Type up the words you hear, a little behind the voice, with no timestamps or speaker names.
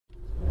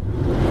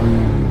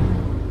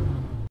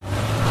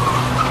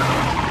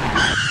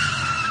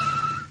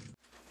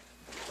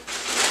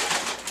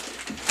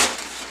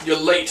You're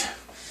late.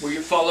 Were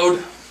you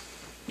followed?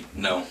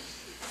 No.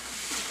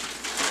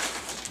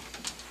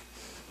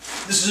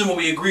 This isn't what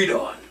we agreed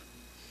on.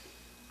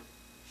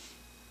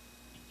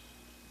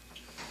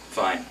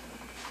 Fine.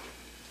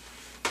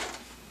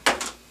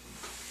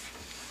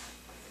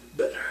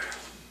 Better.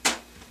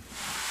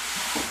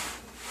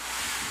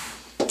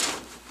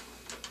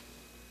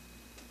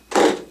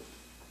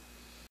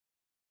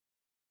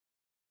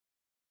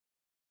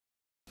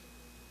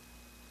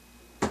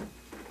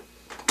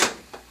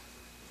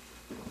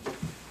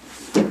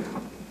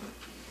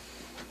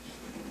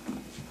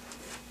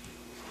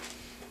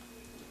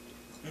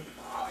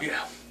 Oh,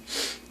 yeah.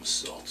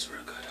 Salt's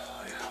real good.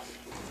 Oh, yeah.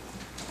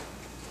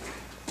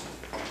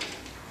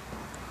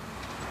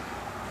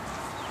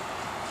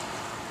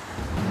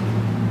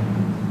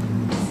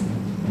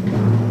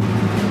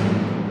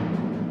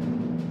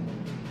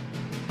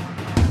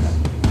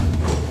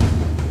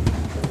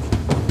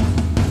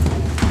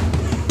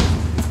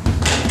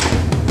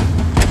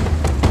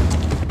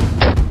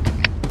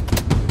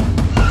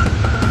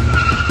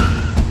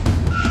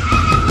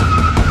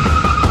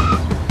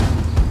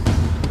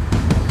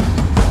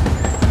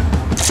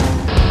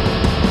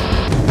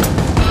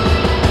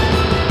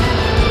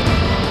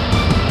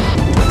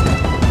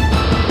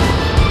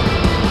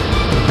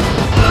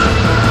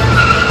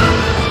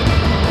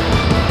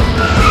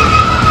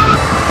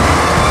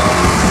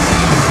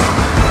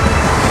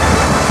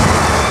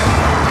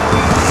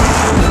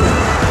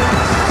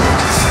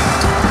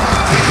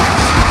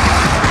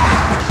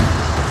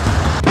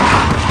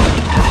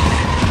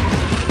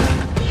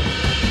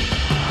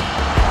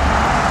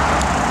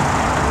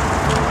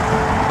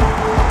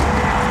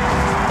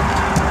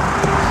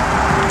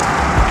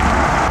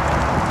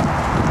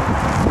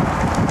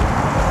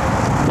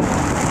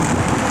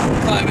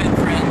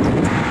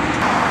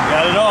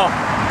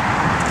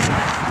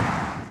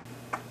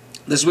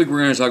 This week we're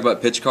going to talk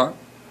about Pitch Car.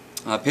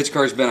 Pitch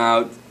Car has been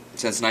out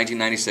since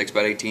 1996,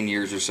 about 18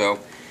 years or so,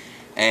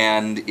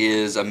 and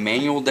is a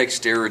manual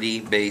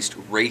dexterity-based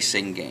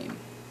racing game.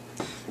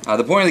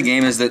 The point of the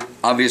game is that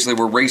obviously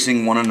we're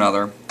racing one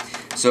another.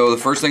 So the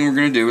first thing we're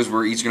going to do is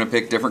we're each going to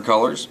pick different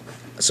colors.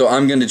 So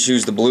I'm going to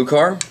choose the blue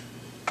car.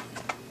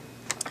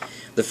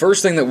 The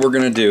first thing that we're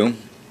going to do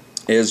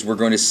is we're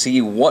going to see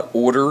what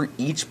order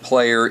each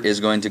player is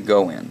going to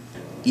go in.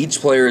 Each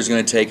player is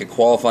going to take a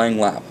qualifying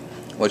lap.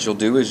 What you'll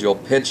do is you'll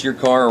pitch your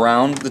car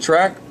around the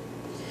track.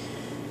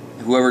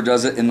 Whoever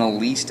does it in the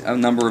least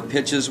number of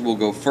pitches will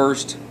go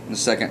first. The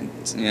second,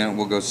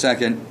 will go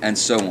second, and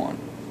so on.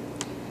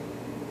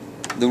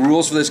 The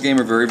rules for this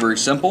game are very, very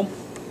simple.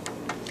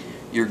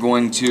 You're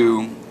going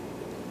to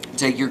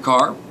take your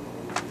car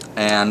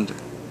and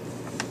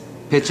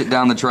pitch it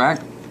down the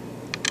track.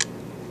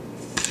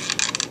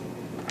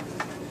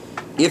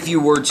 If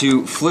you were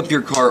to flip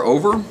your car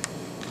over,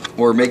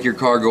 or make your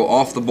car go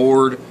off the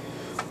board,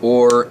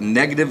 or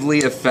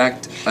negatively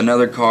affect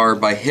another car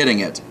by hitting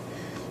it,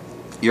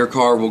 your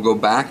car will go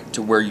back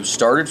to where you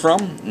started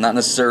from. Not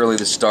necessarily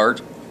the start.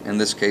 In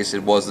this case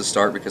it was the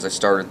start because I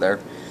started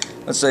there.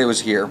 Let's say it was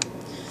here.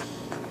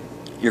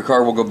 Your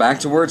car will go back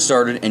to where it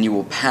started and you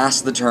will pass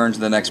the turn to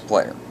the next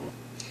player.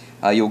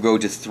 You'll go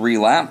to 3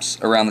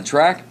 laps around the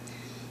track.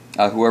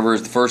 Whoever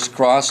is the first to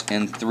cross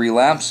in 3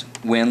 laps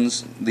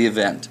wins the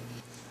event.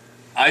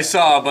 I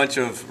saw a bunch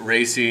of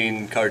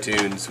racing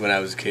cartoons when I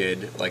was a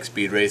kid, like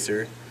Speed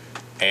Racer,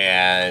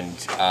 and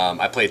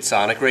I played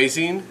Sonic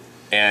Racing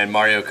and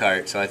Mario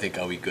Kart, so I think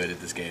I'll be good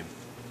at this game.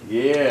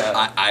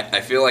 Yeah.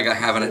 I feel like I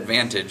have an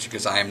advantage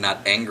because I am not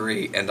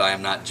angry and I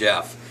am not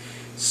Jeff.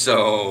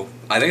 So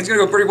I think it's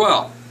going to go pretty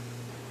well.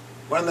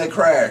 When they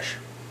crash.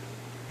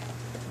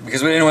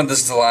 Because we didn't want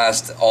this to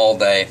last all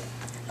day,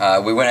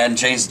 we went ahead and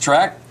changed the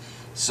track.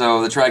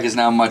 So the track is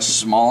now much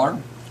smaller.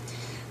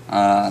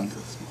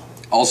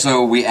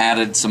 Also, we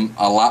added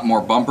a lot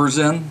more bumpers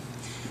in,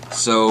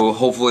 so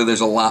hopefully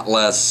there's a lot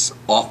less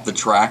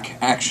off-the-track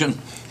action.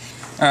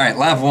 Alright,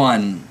 lap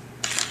 1.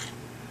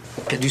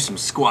 Gotta do some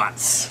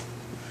squats.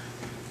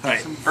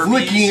 Alright,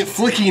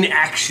 flicking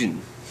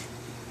action.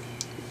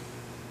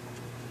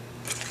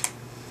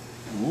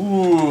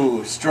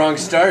 Ooh, strong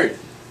start.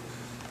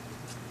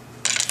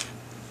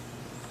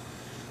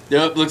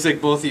 Yep, looks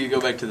like both of you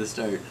go back to the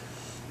start.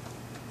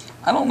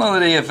 I don't know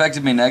that he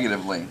affected me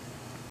negatively.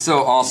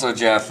 So also,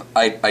 Jeff,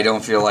 I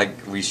don't feel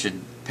like we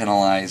should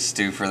penalize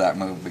Stu for that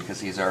move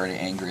because he's already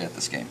angry at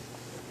this game.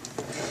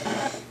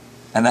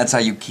 And that's how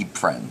you keep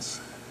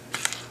friends.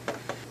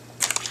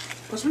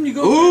 That's when you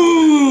go.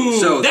 Ooh!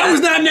 So that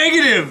was not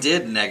negative!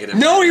 Did negative.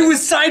 No, he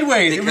was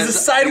sideways. It was a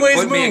sideways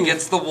you put move. me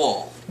against the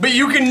wall. But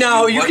you can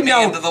now, Put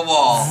me into the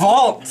wall.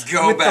 vault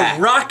Go with back.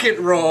 the rocket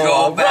roll.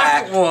 Go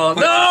back. Rocket roll.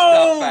 Put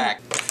No! your stuff back.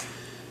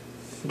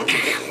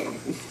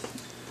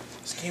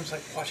 This game's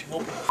like watching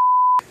open.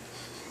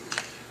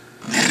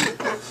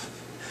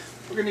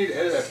 We're gonna need to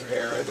edit after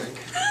hair, I think.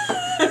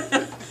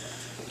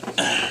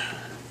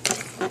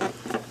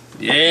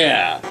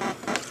 Yeah.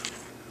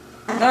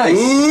 Nice.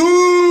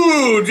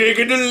 Ooh,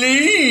 taking the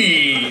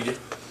lead.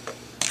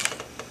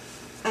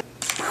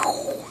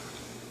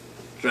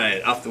 Try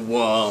it off the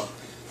wall.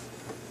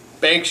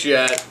 bank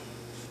shot.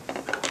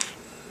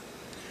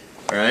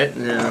 Alright,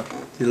 now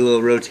do a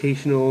little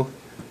rotational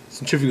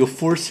centrifugal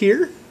force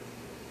here.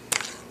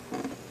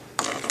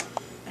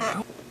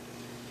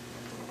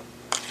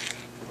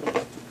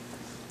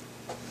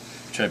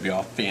 Try to be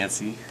all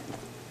fancy.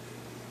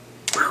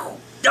 Oh!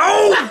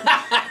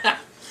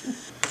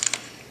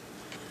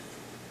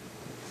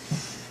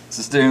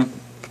 This dude.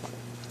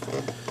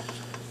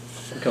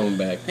 I'm coming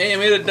back. Hey, I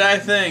made a die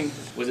thing.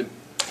 Was it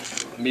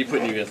me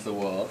putting you against the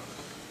wall?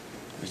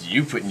 Was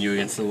you putting you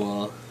against the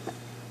wall?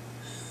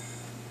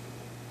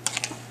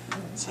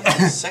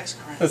 Sex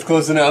crime. That's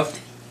close enough.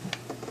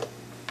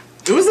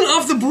 It wasn't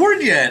off the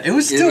board yet. It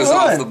was still It was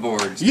on. off the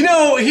board. You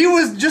know, he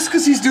was just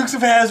because he's Dukes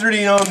of Hazzard,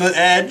 you know, on the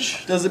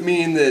edge doesn't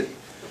mean that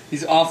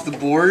he's off the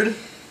board.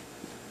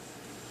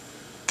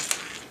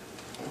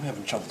 I'm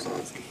having trouble with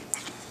this game.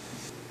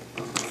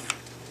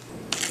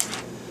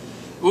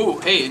 Ooh,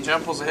 hey, and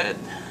John pulls ahead.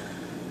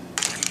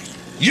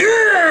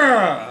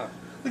 Yeah!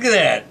 Look at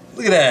that.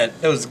 Look at that.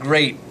 That was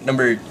great.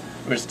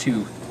 Where's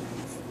 2?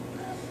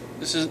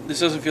 This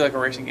doesn't feel like a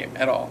racing game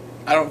at all.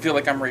 I don't feel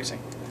like I'm racing.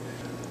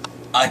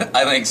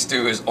 I think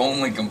Stu is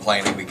only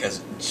complaining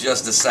because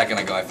just a second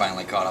ago I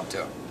finally caught up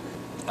to him.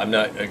 I'm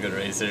not a good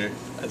racer.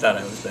 I thought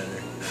I was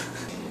better.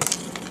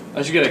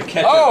 I should get a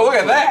catch Oh, up.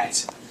 look at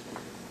that!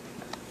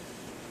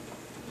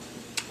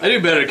 I do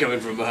better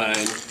coming from behind.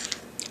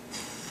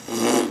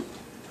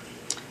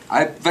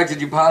 I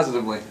affected you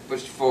positively.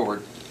 Pushed you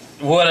forward.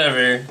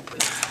 Whatever.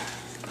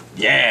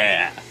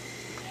 Yeah.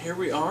 Here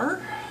we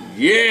are.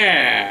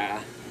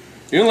 Yeah.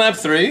 You're in lap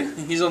 3?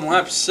 He's on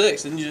lap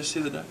 6. Didn't you just see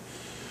the die?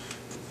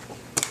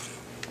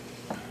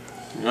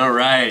 All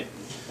right.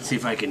 Let's see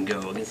if I can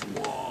go against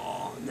the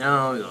wall.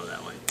 No, go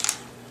that way.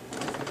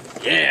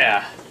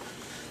 Yeah.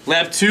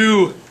 Lap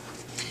 2.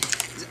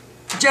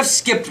 Jeff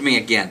skipped me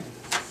again.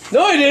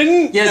 No, I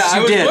didn't. Yes, yeah, you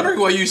I was did. wondering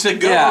why you said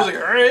go. Yeah. I was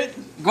like, all right.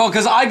 Well,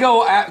 because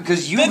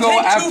because you Then go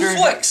take after. 2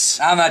 flicks.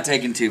 I'm not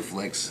taking 2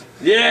 flicks.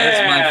 Yeah.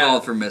 That's my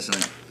fault for missing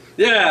it.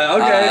 Yeah.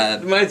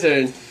 Okay. My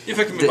turn. You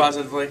affected me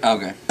positively.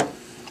 Okay.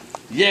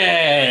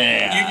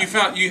 Yeah.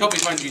 You helped me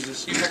find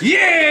Jesus. You affected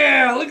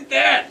Yeah. Look at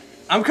that.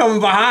 I'm coming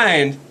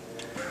behind.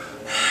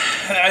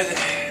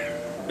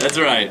 That's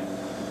right.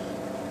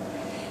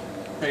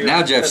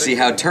 Now, Jeff, see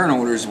how turn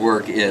orders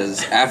work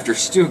is after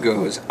Stu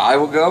goes, I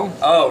will go.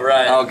 Oh,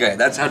 right. Okay,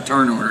 that's how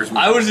turn orders work.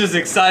 I was just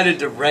excited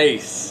to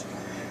race.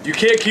 You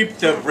can't keep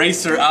the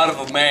racer out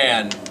of a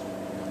man,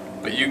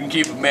 but you can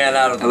keep a man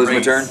out of the I lose race.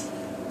 my turn,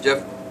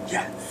 Jeff?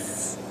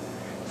 Yes.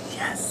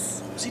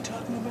 Yes. What's he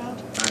talking about?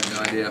 I have no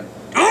idea.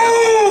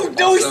 Oh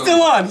no, he's Also-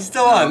 still on. He's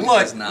still on. No,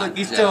 Look, he's not, look,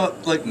 he's Jeff. still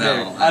look. No,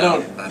 there. I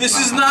don't. that's This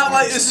is how not it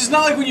like works. this is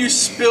not like when you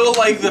spill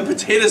like the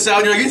potato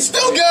salad. You're like, it's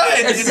still good.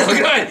 It's still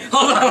good.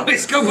 Hold on, let me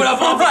scoop it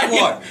up off the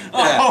floor.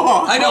 Yeah.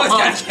 I know it's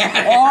got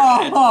cat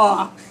hair.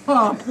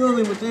 Oh,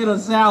 filthy potato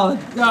salad.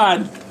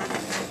 God.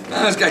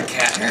 No, it's got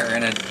cat hair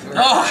in it. We're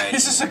Oh, alright.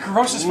 this is the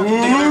grossest fucking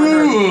thing I've ever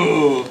heard.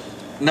 Ooh.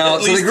 No,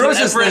 At so the least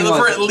grossest for, thing for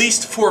was... at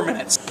least 4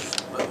 minutes.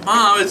 But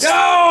Mom, it's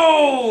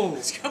No!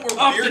 got more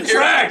Off weird the hair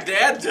track. than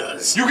Dad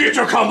does. You get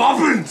your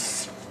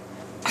comeuppance.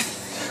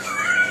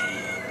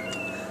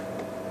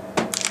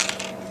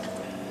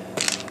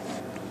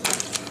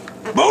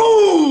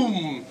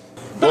 Boom!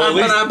 Well, at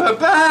least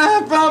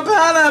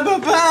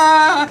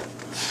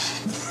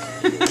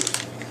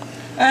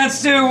That's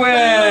Stu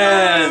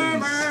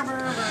wins!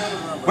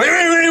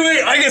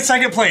 Wait! I get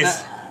second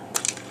place.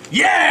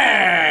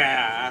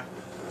 Yeah!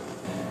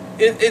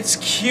 It's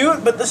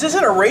cute, but this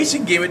isn't a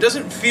racing game. It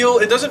doesn't feel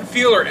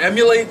or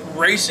emulate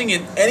racing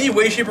in any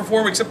way, shape, or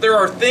form. Except there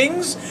are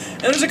things,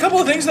 and there's a couple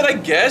of things that I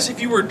guess if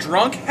you were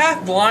drunk,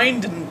 half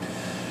blind, and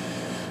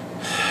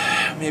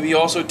maybe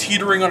also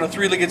teetering on a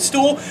 3-legged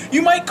stool,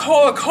 you might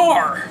call a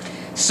car.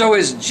 So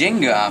is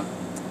Jenga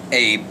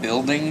a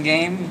building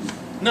game?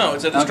 No,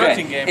 it's a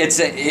destructing game.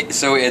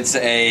 So it's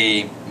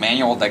a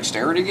manual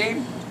dexterity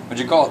game? Would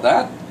you call it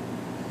that?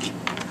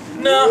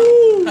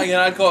 No, again,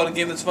 I'd call it a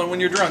game that's fun when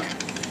you're drunk.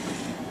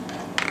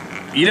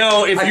 You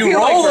know, if I you feel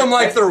like roll for- them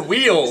like they're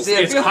wheels, See, I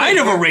it's feel kind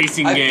like of a for-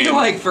 racing I game. feel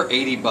like for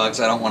 $80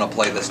 I don't want to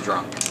play this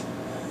drunk.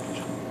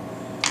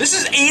 This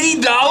is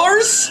 $80?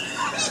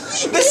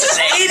 This is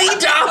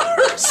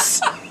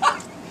 $80?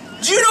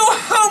 Do you know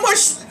how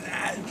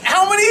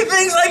many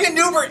things I can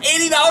do for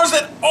 $80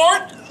 that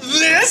aren't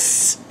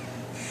this?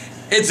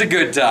 It's a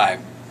good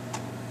time.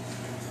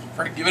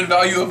 For a given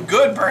value of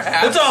good,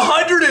 perhaps. That's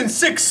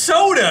 106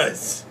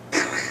 sodas!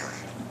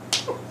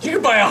 You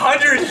can buy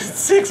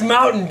 106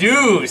 Mountain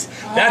Dews.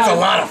 That's a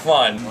lot of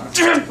fun.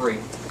 Free.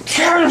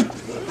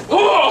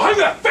 Oh, I'm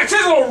gonna fix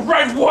his little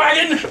red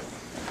wagon!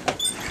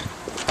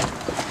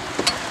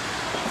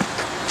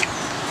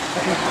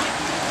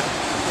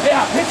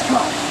 Yeah, pitch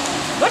car.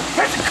 Let's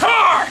pitch a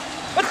car.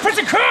 Let's pitch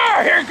a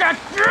car. Here,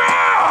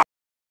 got.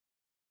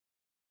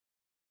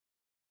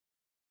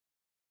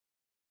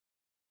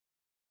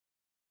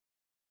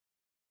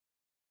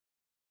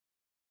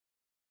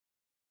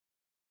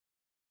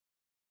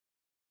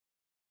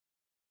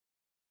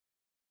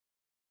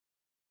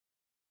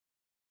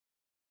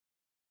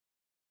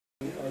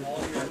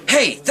 Hey,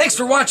 Hey, thanks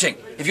for watching.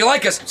 If you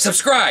like us,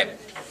 subscribe.